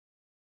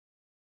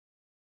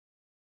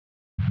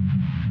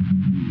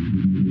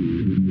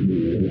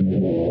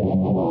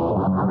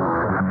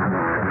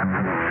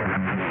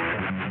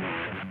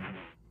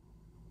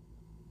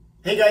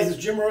Hey guys,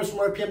 it's Jim Rose from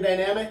RPM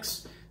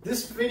Dynamics.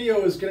 This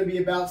video is going to be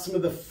about some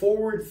of the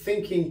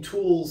forward-thinking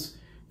tools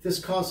this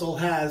console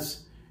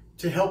has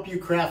to help you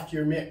craft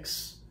your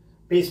mix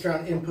based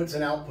around inputs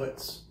and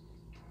outputs.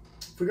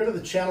 If we go to the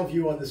channel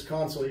view on this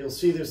console, you'll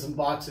see there's some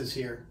boxes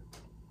here.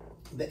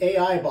 The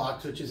AI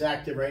box, which is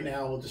active right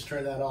now, we'll just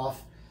turn that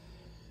off.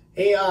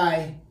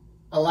 AI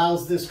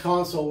allows this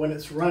console, when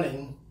it's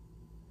running,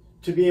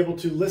 to be able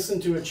to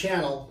listen to a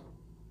channel,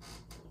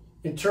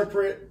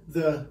 interpret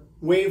the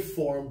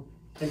waveform,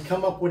 and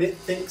come up what it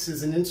thinks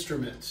is an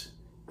instrument.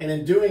 And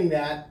in doing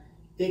that,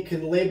 it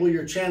can label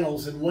your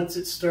channels, and once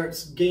it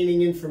starts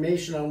gaining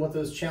information on what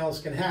those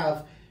channels can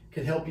have,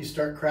 can help you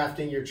start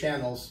crafting your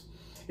channels.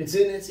 It's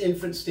in its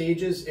infant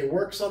stages. It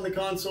works on the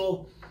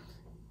console.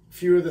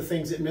 Few of the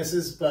things it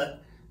misses,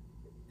 but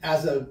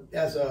as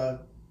a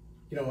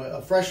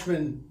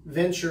freshman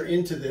venture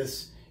into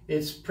this,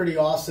 it's pretty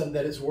awesome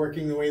that it's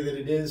working the way that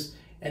it is.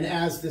 And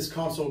as this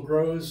console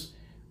grows,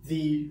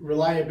 the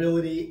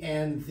reliability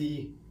and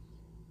the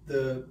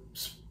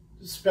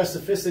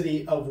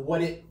specificity of what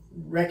it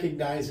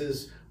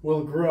recognizes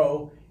will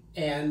grow,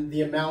 and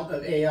the amount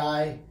of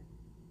AI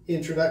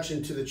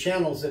introduction to the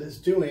channels that it's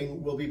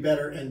doing will be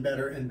better and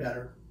better and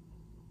better.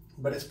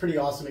 But it's pretty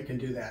awesome it can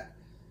do that.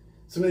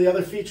 Some of the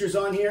other features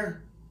on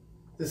here,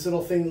 this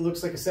little thing that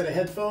looks like a set of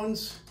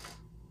headphones.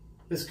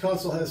 This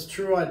console has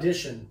True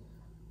Audition,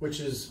 which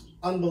is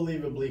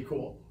unbelievably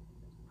cool.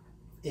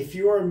 If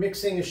you are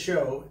mixing a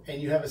show and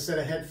you have a set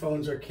of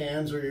headphones or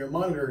cans, or you're a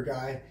monitor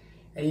guy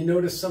and you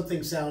notice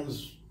something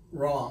sounds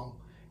wrong,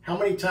 how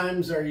many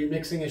times are you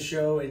mixing a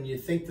show and you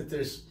think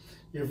that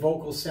your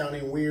vocals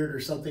sounding weird or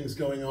something's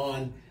going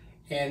on,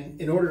 and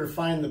in order to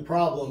find the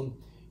problem,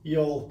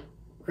 you'll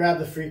grab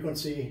the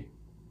frequency,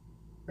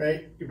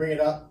 right? You bring it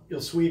up, you'll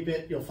sweep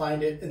it, you'll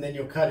find it, and then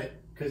you'll cut it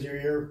because your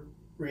ear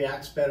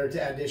reacts better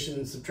to addition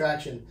and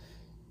subtraction.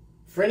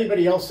 For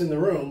anybody else in the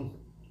room,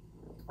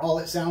 all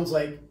it sounds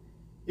like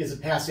is a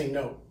passing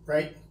note,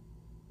 right?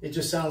 It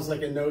just sounds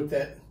like a note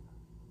that,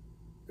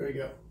 there we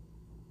go.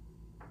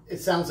 It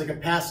sounds like a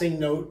passing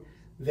note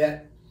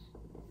that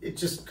it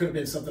just could have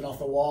been something off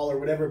the wall or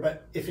whatever,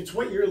 but if it's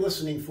what you're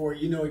listening for,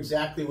 you know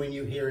exactly when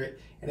you hear it,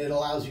 and it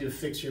allows you to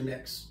fix your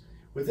mix.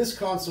 With this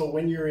console,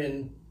 when you're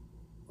in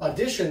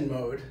audition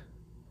mode,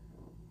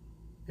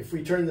 if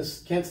we turn this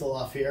cancel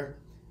off here,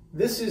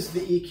 this is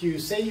the EQ.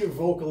 Say your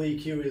vocal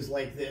EQ is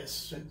like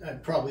this.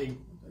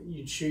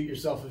 You'd shoot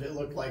yourself if it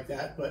looked like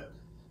that, but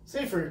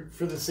say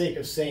for the sake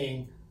of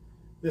saying,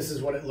 this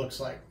is what it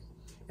looks like.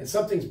 And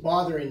something's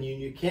bothering you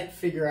and you can't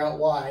figure out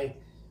why.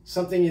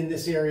 Something in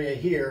this area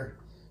here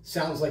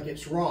sounds like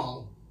it's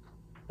wrong,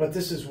 but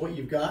this is what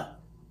you've got.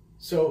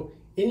 So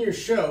in your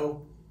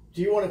show,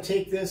 do you want to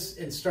take this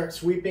and start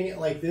sweeping it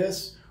like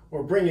this,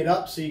 or bring it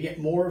up so you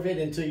get more of it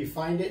until you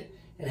find it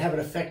and have it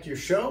affect your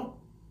show,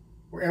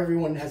 where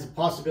everyone has a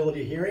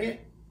possibility of hearing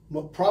it?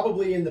 Well,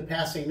 probably in the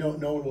passing note,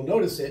 no one will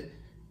notice it.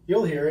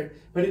 You'll hear it,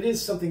 but it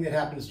is something that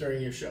happens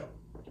during your show.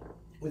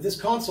 With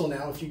this console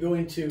now, if you go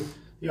into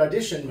the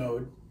audition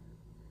mode,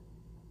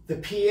 the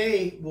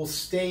PA will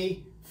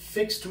stay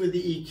fixed with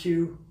the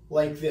EQ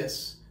like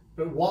this.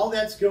 But while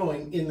that's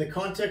going, in the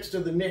context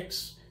of the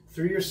mix,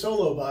 through your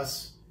solo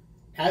bus,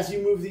 as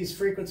you move these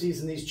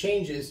frequencies and these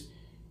changes,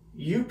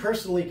 you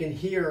personally can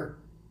hear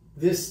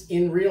this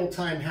in real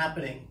time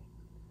happening,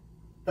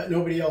 but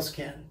nobody else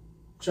can,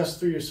 just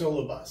through your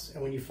solo bus.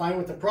 And when you find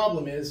what the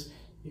problem is,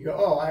 you go,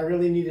 oh, I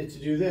really needed to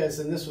do this,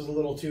 and this was a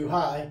little too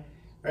high,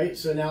 right?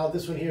 So now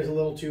this one here is a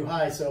little too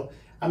high, so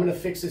I'm gonna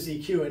fix this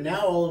EQ. And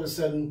now all of a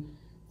sudden,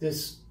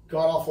 this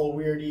god-awful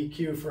weird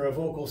EQ for a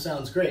vocal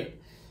sounds great.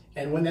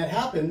 And when that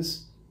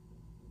happens,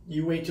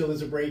 you wait till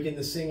there's a break in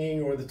the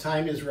singing or the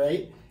time is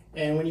right,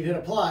 and when you hit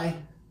apply,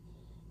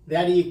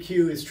 that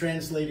EQ is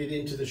translated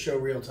into the show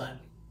real time.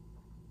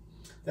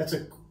 That's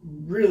a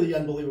really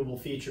unbelievable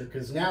feature,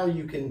 because now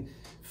you can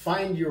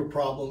find your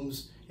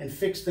problems and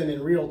fix them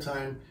in real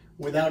time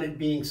without it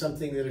being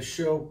something that a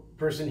show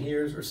person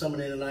hears or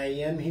someone in an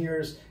IEM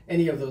hears.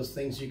 Any of those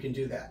things, you can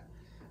do that.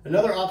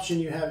 Another option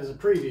you have is a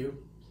preview,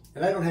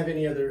 and I don't have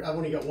any other, I've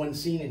only got one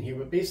scene in here,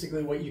 but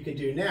basically what you can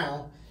do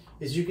now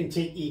is you can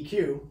take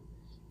EQ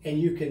and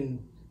you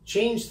can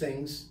change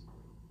things,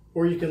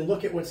 or you can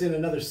look at what's in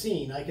another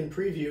scene. I can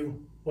preview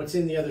what's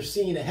in the other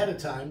scene ahead of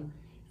time,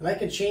 and I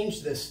can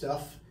change this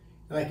stuff,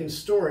 and I can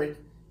store it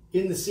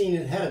in the scene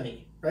ahead of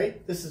me,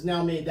 right? This has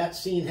now made that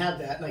scene have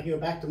that, and I can go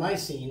back to my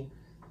scene,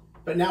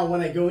 but now when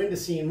I go into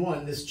scene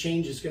one, this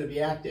change is going to be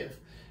active.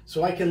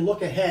 So I can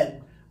look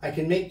ahead, I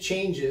can make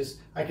changes,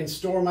 I can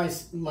store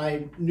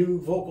my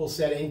new vocal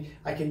setting,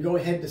 I can go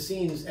ahead to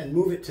scenes and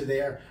move it to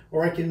there,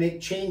 or I can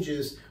make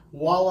changes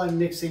while I'm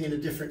mixing in a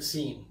different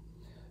scene.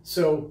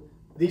 So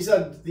these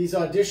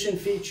audition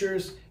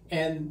features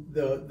and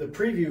the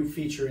preview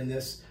feature in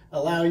this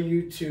allow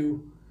you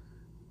to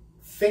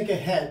think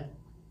ahead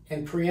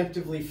and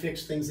preemptively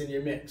fix things in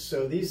your mix.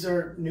 So these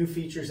are new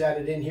features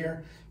added in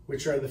here,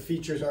 which are the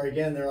features are,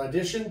 again, their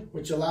audition,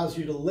 which allows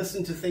you to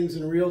listen to things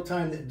in real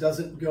time that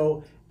doesn't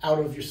go out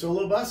of your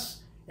solo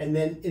bus and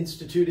then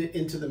institute it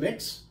into the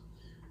mix.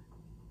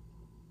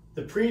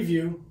 the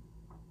preview,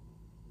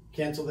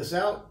 cancel this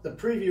out, the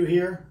preview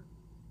here,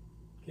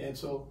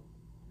 cancel.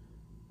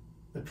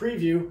 The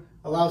preview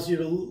allows you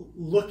to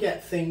look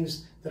at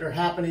things that are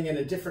happening in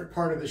a different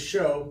part of the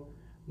show,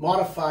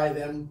 modify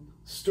them,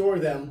 store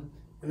them,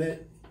 and then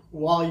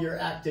while you're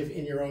active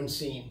in your own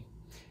scene.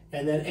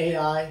 And then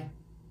AI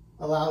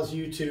allows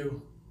you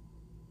to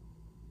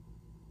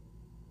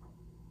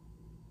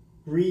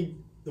read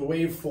the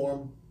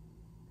waveform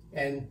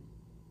and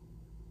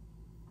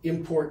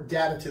import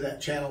data to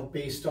that channel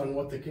based on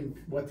what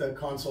the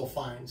console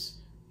finds.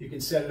 You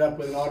can set it up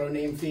with an auto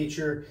name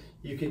feature.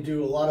 You can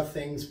do a lot of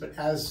things, but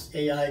as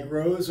AI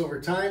grows over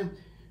time,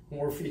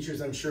 more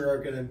features I'm sure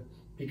are going to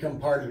become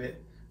part of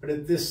it. But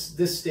at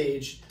this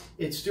stage,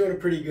 it's doing a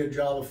pretty good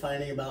job of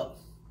finding about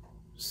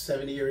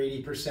 70 or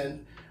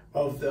 80%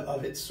 of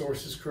its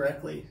sources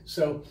correctly.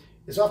 So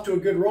it's off to a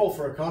good roll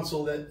for a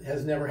console that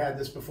has never had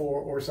this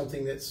before, or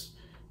something that's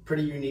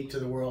pretty unique to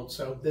the world.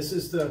 So this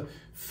is the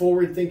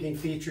forward-thinking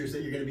features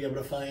that you're going to be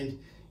able to find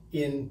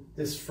in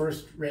this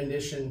first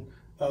rendition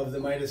of the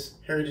Midas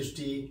Heritage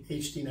D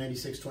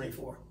HD96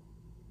 24.